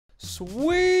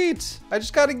Sweet. I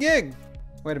just got a gig.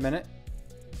 Wait a minute.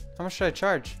 How much should I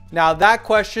charge? Now that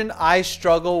question I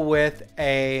struggle with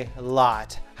a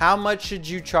lot. How much should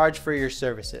you charge for your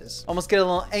services? Almost get a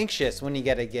little anxious when you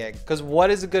get a gig, because what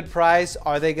is a good price?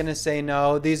 Are they gonna say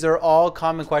no? These are all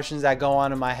common questions that go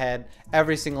on in my head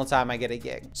every single time I get a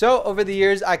gig. So over the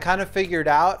years, I kind of figured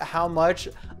out how much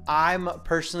I'm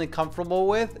personally comfortable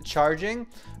with charging,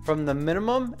 from the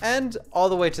minimum and all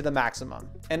the way to the maximum.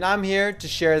 And I'm here to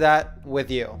share that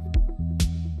with you.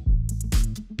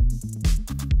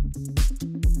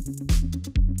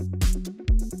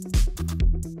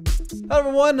 Hello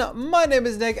everyone, my name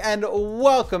is Nick and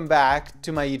welcome back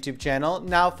to my YouTube channel.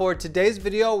 Now for today's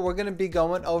video, we're gonna be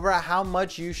going over how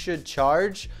much you should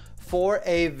charge for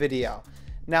a video.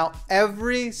 Now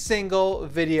every single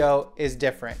video is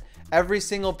different. Every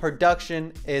single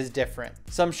production is different.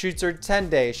 Some shoots are 10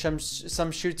 days,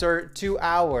 some shoots are 2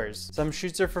 hours, some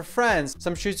shoots are for friends,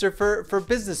 some shoots are for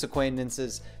business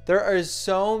acquaintances. There are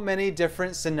so many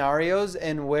different scenarios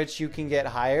in which you can get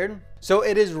hired. So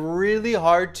it is really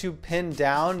hard to pin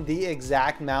down the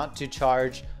exact amount to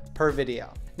charge per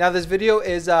video. Now this video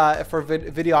is for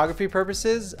videography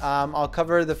purposes. I'll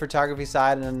cover the photography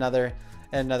side in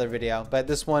another video, but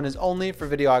this one is only for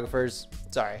videographers.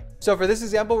 Sorry. So for this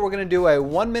example, we're gonna do a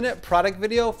 1-minute product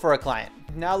video for a client.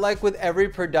 Now, like with every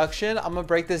production, I'm gonna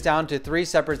break this down to 3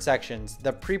 separate sections: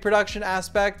 the pre-production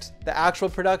aspect, the actual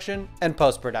production, and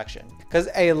post-production. Because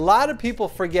a lot of people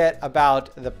forget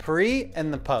about the pre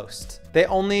and the post. They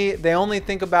only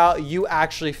think about you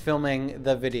actually filming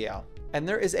the video. And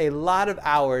there is a lot of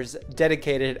hours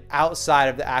dedicated outside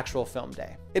of the actual film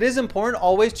day. It is important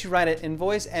always to write an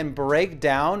invoice and break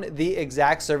down the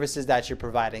exact services that you're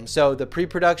providing. So the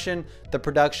pre-production, the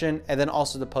production, and then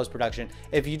also the post-production.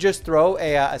 If you just throw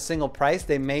a single price,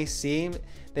 they may see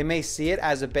it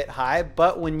as a bit high,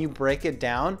 but when you break it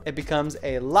down, it becomes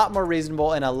a lot more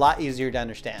reasonable and a lot easier to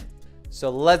understand. So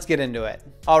let's get into it.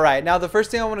 All right, now the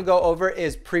first thing I wanna go over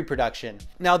is pre-production.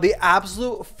 Now the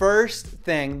absolute first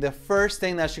thing that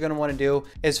you're gonna wanna do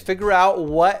is figure out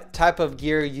what type of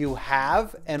gear you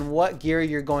have and what gear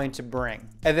you're going to bring.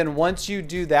 And then once you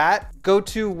do that, go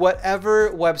to whatever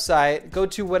website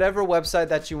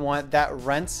that you want that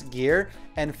rents gear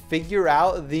and figure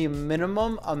out the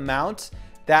minimum amount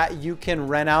that you can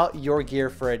rent out your gear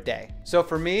for a day. So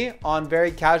for me, on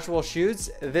very casual shoots,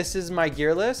 this is my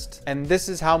gear list and this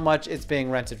is how much it's being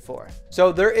rented for.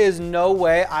 So there is no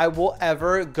way I will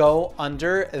ever go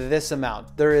under this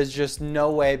amount. There is just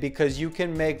no way, because you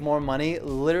can make more money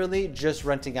literally just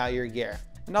renting out your gear.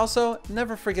 And also,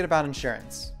 never forget about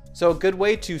insurance. So a good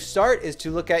way to start is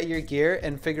to look at your gear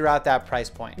and figure out that price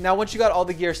point. Now, once you got all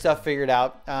the gear stuff figured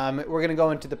out, we're gonna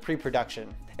go into the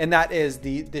pre-production. And that is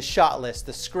the shot list,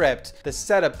 the script, the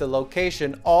setup, the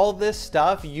location, all this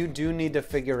stuff you do need to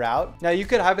figure out. Now you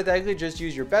could hypothetically just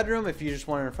use your bedroom if you just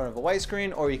want it in front of a white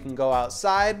screen, or you can go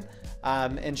outside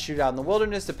and shoot out in the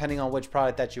wilderness, depending on which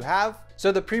product that you have.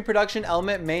 So the pre-production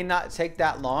element may not take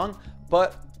that long,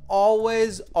 but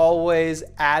always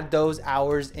add those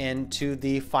hours into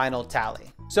the final tally.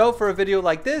 So for a video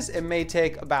like this, it may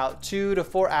take about 2 to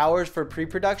 4 hours for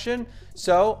pre-production.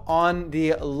 So on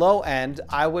the low end,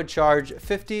 I would charge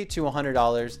 $50 to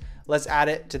 $100. Let's add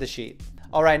it to the sheet.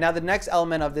 All right, now the next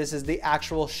element of this is the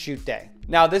actual shoot day.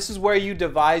 Now this is where you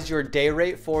devise your day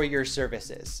rate for your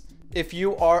services. If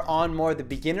you are on more the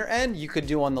beginner end, you could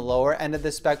do on the lower end of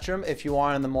the spectrum. If you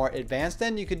are on the more advanced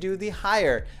end, you could do the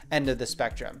higher end of the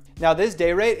spectrum. Now this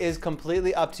day rate is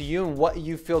completely up to you and what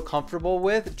you feel comfortable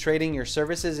with trading your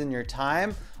services and your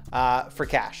time for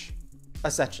cash,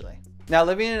 essentially. Now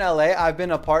living in LA, I've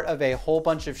been a part of a whole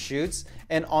bunch of shoots,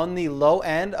 and on the low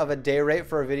end of a day rate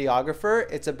for a videographer,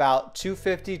 it's about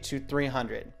 $250 to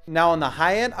 $300. Now on the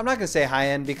high end, I'm not gonna say high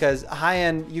end, because high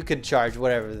end you could charge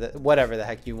whatever the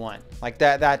heck you want. Like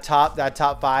that top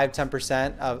 5,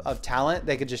 10% of talent,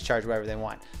 they could just charge whatever they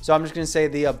want. So I'm just gonna say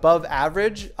the above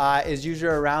average is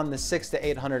usually around the $600 to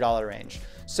 $800 range.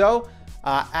 So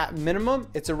at minimum,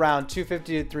 it's around $250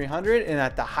 to $300, and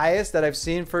at the highest that I've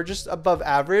seen for just above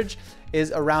average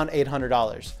is around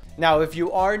 $800. Now, if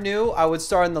you are new, I would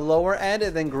start in the lower end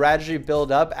and then gradually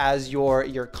build up as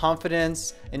your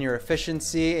confidence and your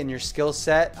efficiency and your skill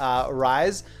set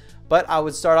rise. But I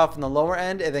would start off in the lower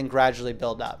end and then gradually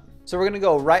build up. So we're gonna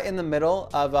go right in the middle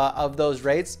of those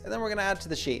rates, and then we're gonna add to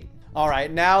the sheet. All right,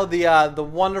 now the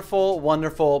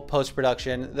wonderful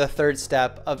post-production, the third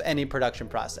step of any production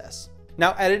process.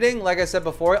 Now editing, like I said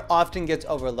before, often gets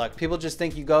overlooked. People just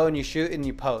think you go and you shoot and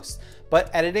you post,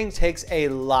 but editing takes a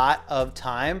lot of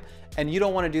time and you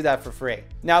don't want to do that for free.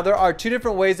 Now, there are two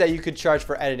different ways that you could charge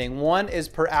for editing. One is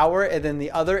per hour, and then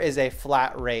the other is a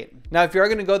flat rate. Now, if you are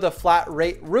going to go the flat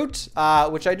rate route,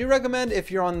 which I do recommend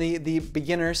if you're on the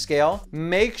beginner scale,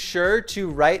 make sure to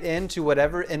write into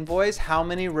whatever invoice how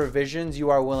many revisions you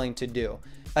are willing to do.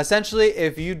 Essentially,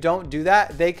 if you don't do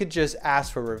that, they could just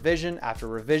ask for revision after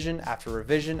revision after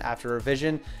revision after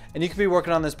revision, and you could be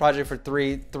working on this project for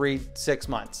 6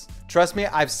 months. Trust me,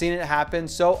 I've seen it happen,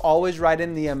 so always write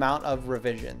in the amount of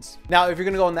revisions. Now, if you're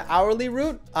gonna go on the hourly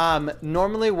route,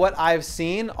 normally what I've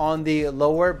seen on the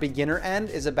lower beginner end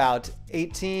is about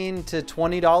 $18 to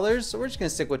 $20, so we're just gonna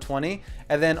stick with 20.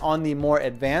 And then on the more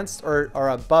advanced or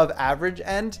above average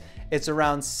end, it's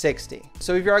around 60.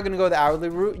 So if you are gonna go the hourly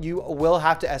route, you will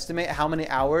have to estimate how many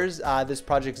hours this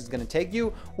project is gonna take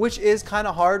you, which is kind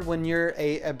of hard when you're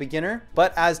a beginner.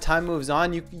 But as time moves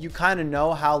on, you kind of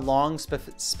know how long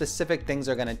specific things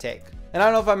are gonna take. And I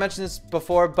don't know if I mentioned this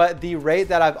before, but the rate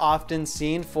that I've often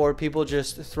seen for people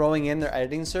just throwing in their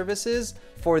editing services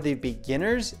for the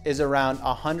beginners is around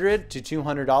 $100 to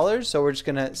 $200. So we're just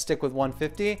gonna stick with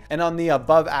 $150. And on the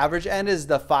above average end is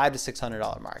the $500 to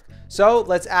 $600 mark. So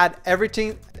let's add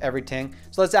everything.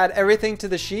 So let's add everything to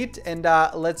the sheet, and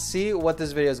let's see what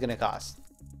this video is gonna cost.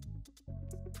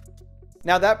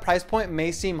 Now, that price point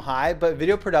may seem high, but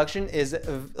video production is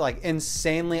like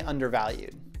insanely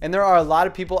undervalued. And there are a lot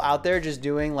of people out there just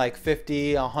doing like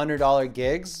 $50, $100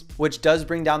 gigs, which does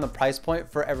bring down the price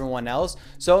point for everyone else.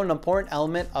 So an important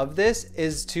element of this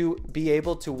is to be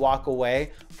able to walk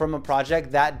away from a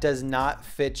project that does not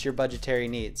fit your budgetary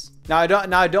needs. Now, I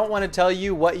don't want to tell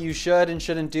you what you should and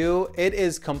shouldn't do. It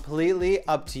is completely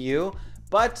up to you.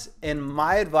 But in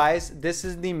my advice, this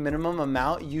is the minimum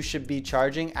amount you should be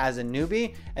charging as a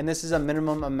newbie. And this is a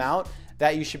minimum amount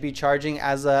that you should be charging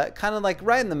as a kind of like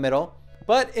right in the middle.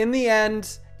 But in the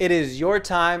end, it is your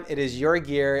time, it is your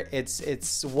gear,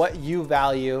 it's what you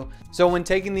value. So when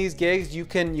taking these gigs, you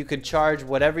could charge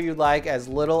whatever you like, as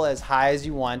little as high as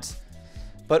you want.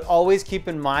 But always keep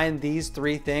in mind these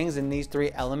three things and these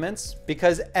three elements,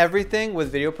 because everything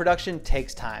with video production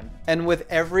takes time. And with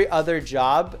every other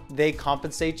job, they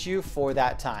compensate you for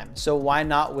that time. So why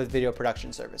not with video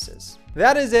production services?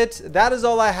 That is it. That is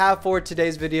all I have for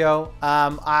today's video.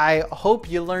 I hope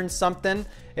you learned something.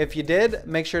 If you did,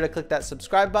 make sure to click that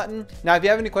subscribe button. Now, if you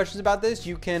have any questions about this,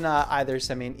 you can either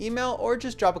send me an email or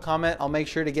just drop a comment. I'll make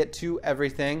sure to get to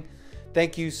everything.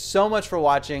 Thank you so much for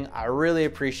watching. I really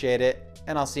appreciate it,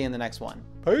 and I'll see you in the next one.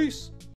 Peace.